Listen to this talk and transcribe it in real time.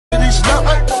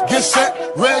up, get set,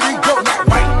 ready, go. Now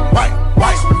right,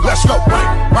 let's go.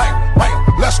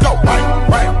 Right, let's go. Right,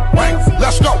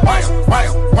 let's go. Right,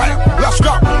 let's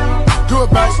go. Do it,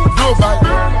 babe,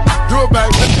 do it,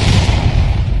 babe.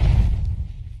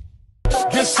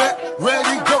 Get set,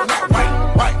 ready, go. Now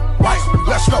right,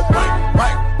 let's go.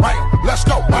 Right, let's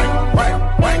go. Right,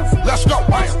 let's go.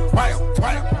 Right,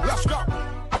 let's go.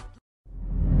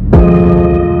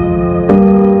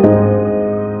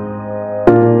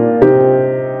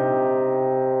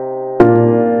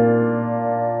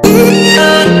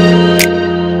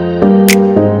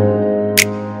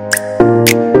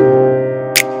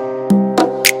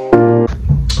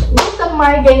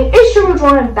 My gang, it's your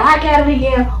Jorryn back at it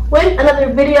again with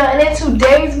another video, and in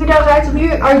today's video, guys,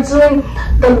 we are doing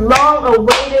the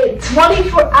long-awaited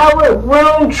 24-hour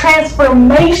room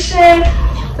transformation.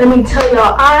 Let me tell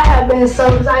y'all, I have been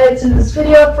so excited to do this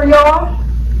video for y'all.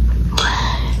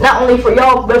 Not only for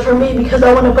y'all, but for me, because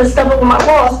I want to put stuff on my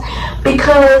walls.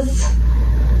 Because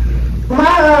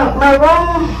my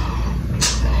room,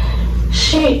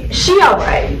 she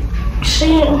alright.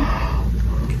 She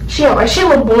alright. She a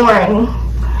little boring,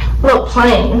 a little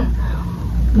plain,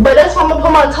 but that's why I'm gonna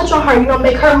put my touch on her. You know,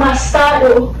 make her my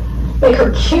style, make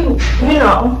her cute. You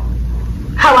know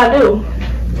how I do.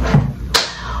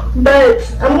 But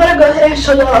I'm gonna go ahead and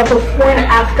show y'all a before and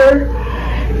after.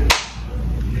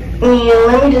 And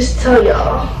let me just tell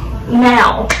y'all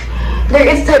now, there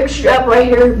is texture up right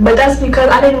here, but that's because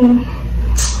I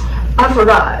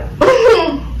forgot.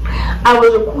 I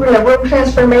was recording a room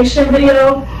transformation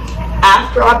video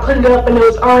after I put it up, and it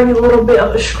was already a little bit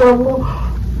of a struggle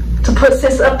to put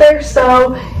sis up there,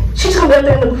 so she's gonna be up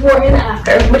there in the before and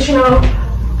after. But you know,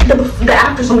 the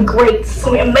after's gonna be great. It's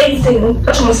gonna be amazing.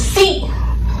 That's what I'm gonna see.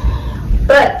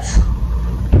 But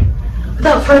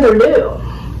without further ado,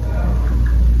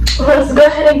 let's go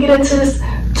ahead and get into this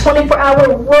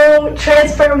 24-hour room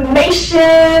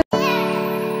transformation.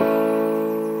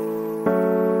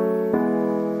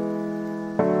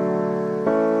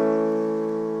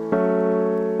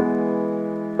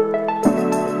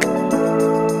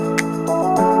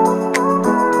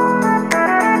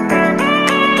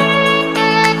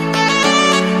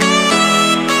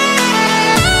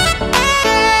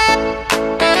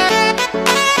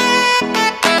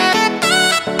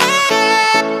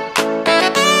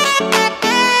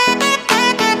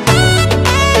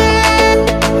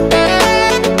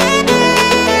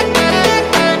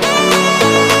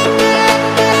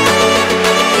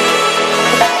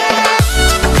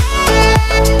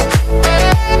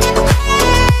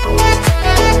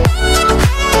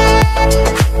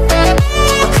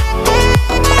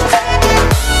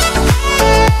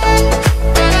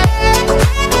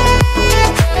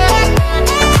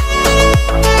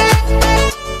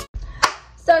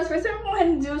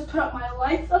 Put up my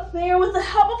lights up there with the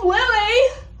help of Lily,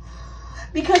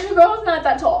 because your girl's not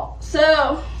that tall,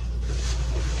 so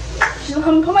she's gonna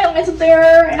help me put my lights up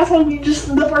there, and that's gonna be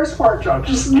just the first part, y'all.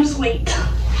 Just wait.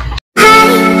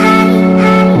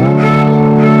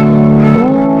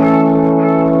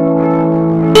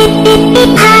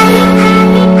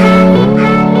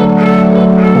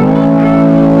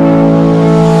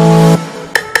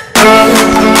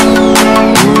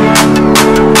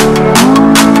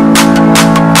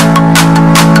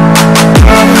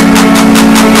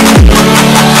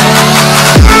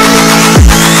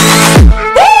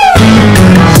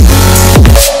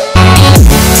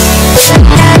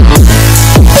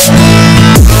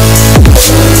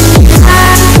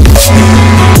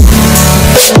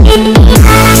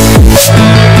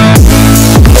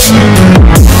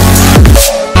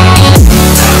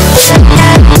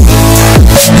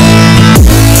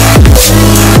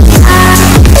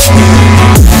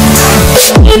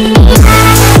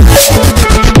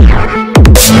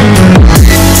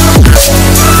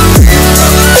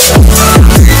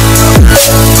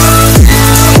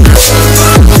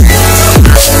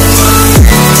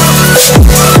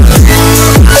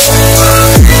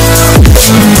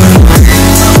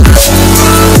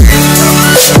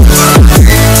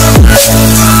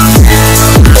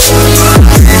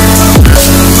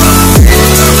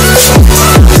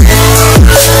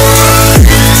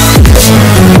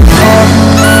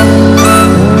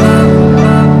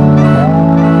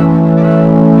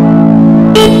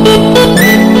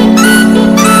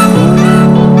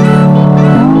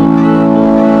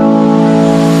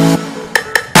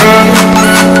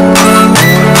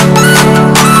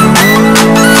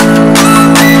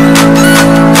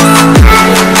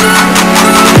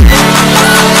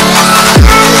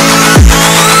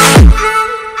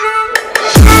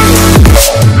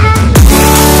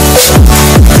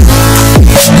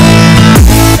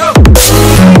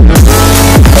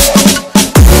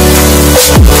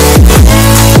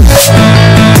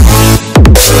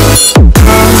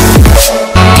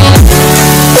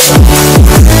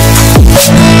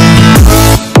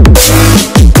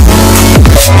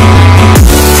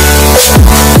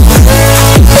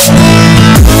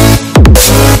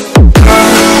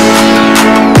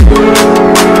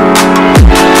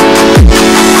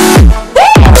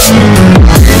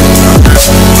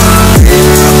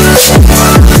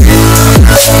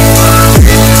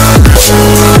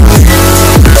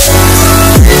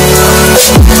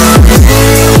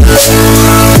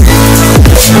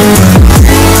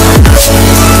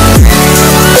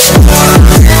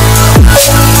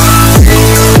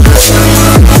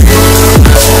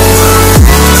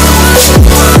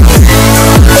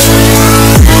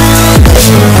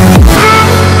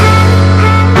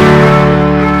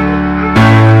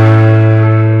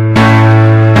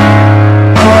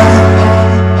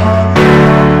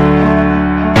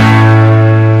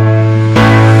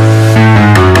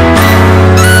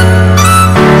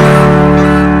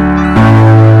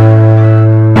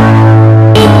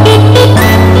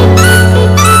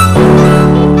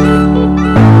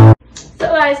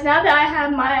 guys, now that I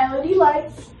have my LED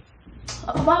lights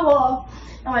up on my wall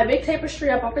and my big tapestry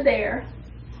up over there,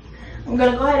 I'm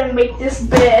gonna go ahead and make this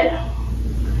bed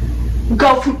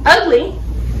go from ugly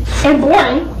and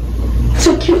boring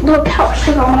to a cute little couch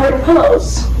with all my little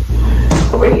pillows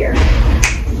over here.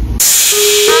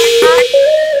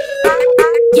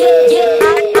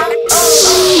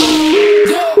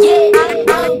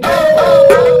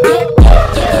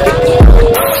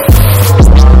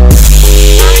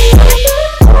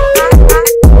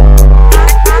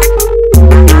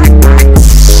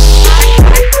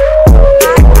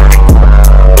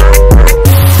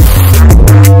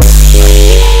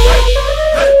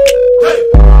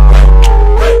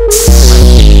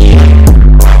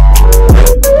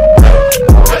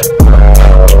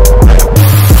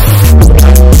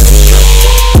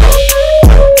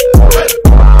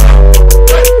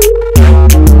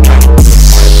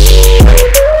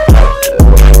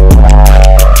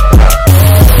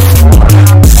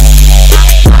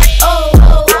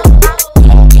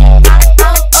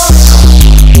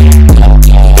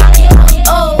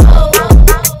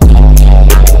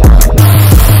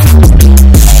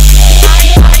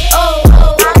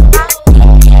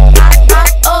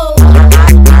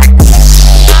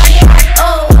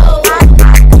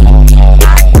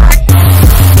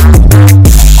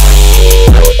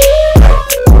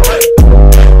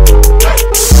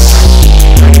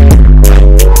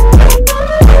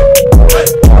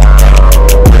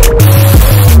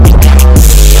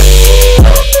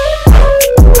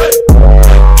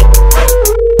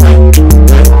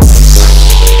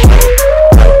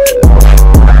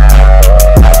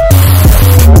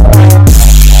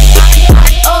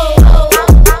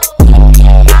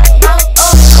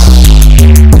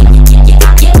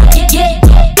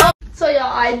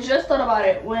 I just thought about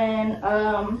it when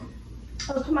I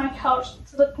was putting my couch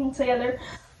looking together.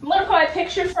 I'm gonna put my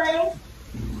picture frame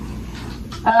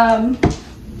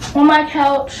on my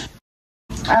couch.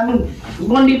 I'm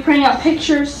gonna be printing out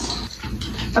pictures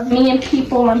of me and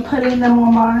people and putting them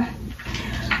on my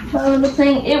little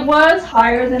thing. It was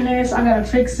higher than this. I gotta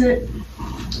fix it.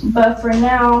 But for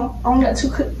now, I only got 2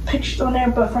 pictures on there.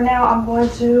 But for now, I'm going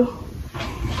to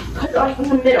put it like in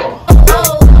the middle.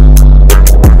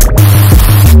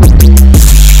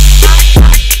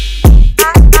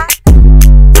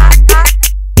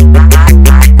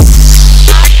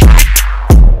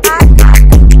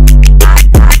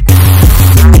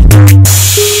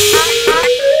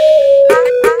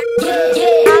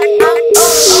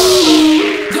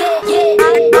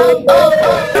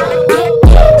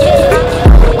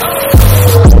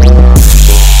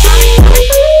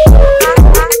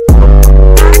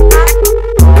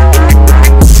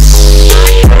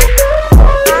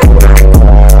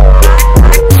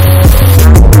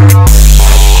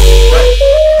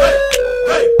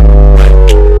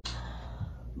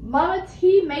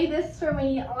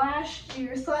 Last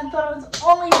year, so I thought it was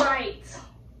only right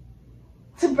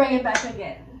to bring it back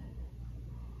again.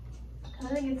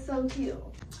 I think it's so cute.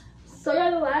 So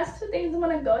yeah, the last 2 things I'm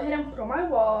gonna go ahead and put on my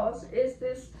walls is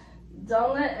this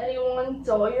 "Don't let anyone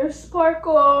dull your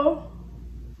sparkle"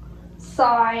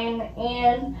 sign,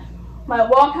 and my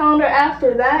wall calendar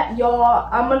after that, y'all.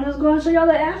 I'm just gonna show y'all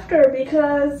the after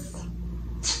because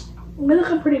we're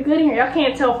looking pretty good in here. Y'all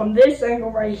can't tell from this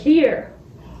angle right here,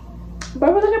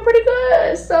 but we're looking pretty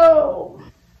good, so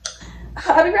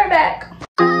I'll be right back.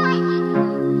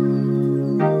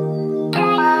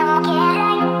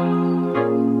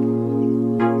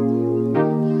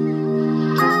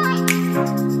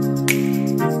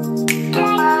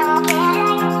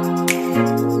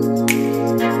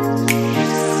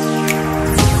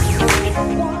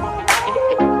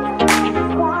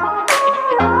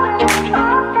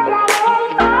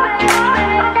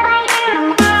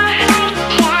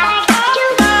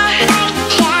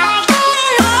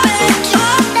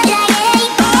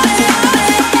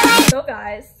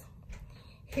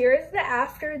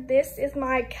 This is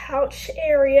my couch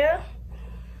area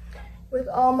with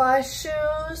all my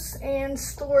shoes and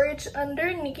storage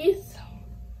underneath.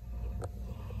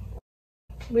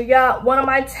 We got one of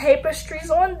my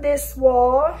tapestries on this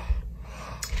wall.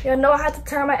 Y'all know I had to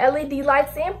turn my LED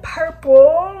lights in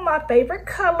purple, my favorite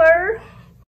color.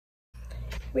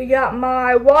 We got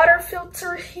my water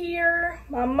filter here,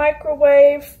 my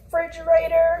microwave,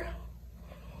 refrigerator,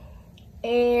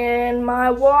 and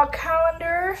my wall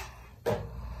calendar.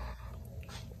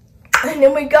 And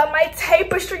then we got my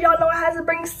tapestry. Y'all know I had to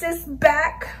bring sis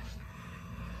back.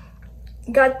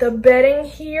 Got the bedding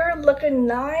here looking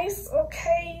nice.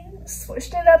 Okay,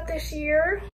 switched it up this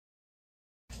year.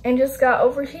 And just got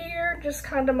over here, just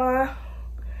kind of my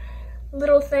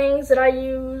little things that I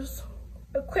use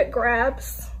quick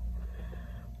grabs.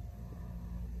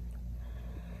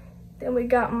 Then we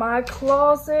got my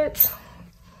closet.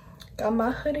 Got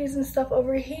my hoodies and stuff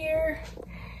over here.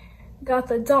 Got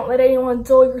the don't let anyone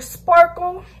dull your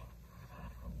sparkle.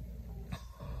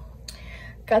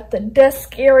 Got the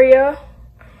desk area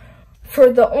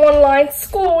for the online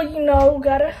school, you know,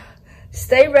 gotta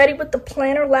stay ready with the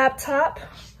planner laptop.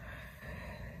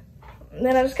 And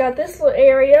then I just got this little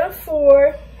area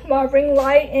for my ring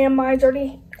light and my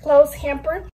dirty clothes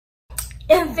hamper.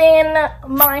 And then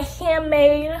my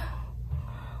handmade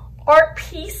art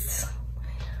piece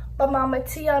by Mama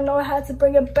T. I know I had to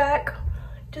bring it back.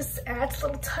 Just adds a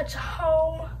little touch of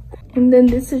home. And then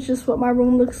this is just what my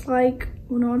room looks like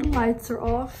when all the lights are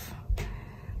off.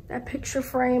 That picture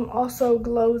frame also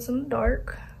glows in the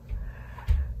dark.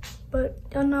 But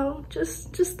you know,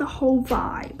 just the whole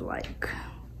vibe, like,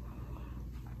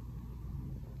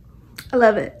 I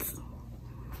love it.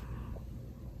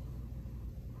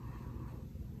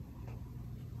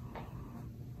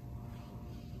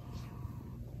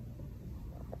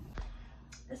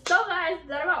 So guys,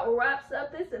 that about wraps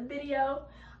up this video.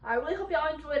 I really hope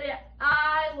y'all enjoyed it.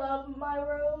 I love my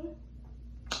room.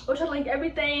 I'll try to link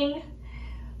everything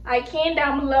I can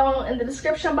down below in the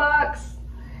description box,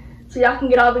 so y'all can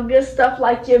get all the good stuff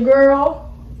like your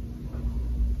girl.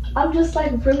 I'm just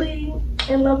like really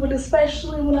in love with it,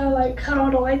 especially when I like cut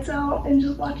all the lights out and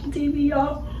just watching TV,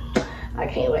 y'all. I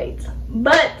can't wait.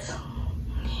 But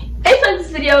if you like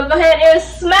this video, go ahead and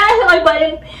smash the like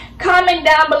button. Comment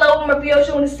down below what more videos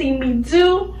you want to see me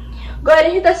do. Go ahead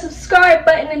and hit that subscribe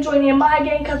button and join the Amaja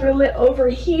gang because we're lit over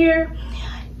here.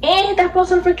 And hit that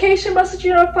post notification bell so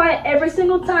you're notified every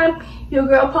single time your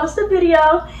girl posts a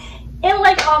video. And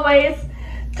like always,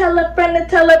 tell a friend to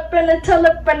tell a friend to tell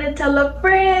a friend to tell a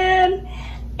friend.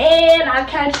 And I'll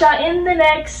catch y'all in the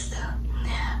next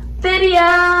video.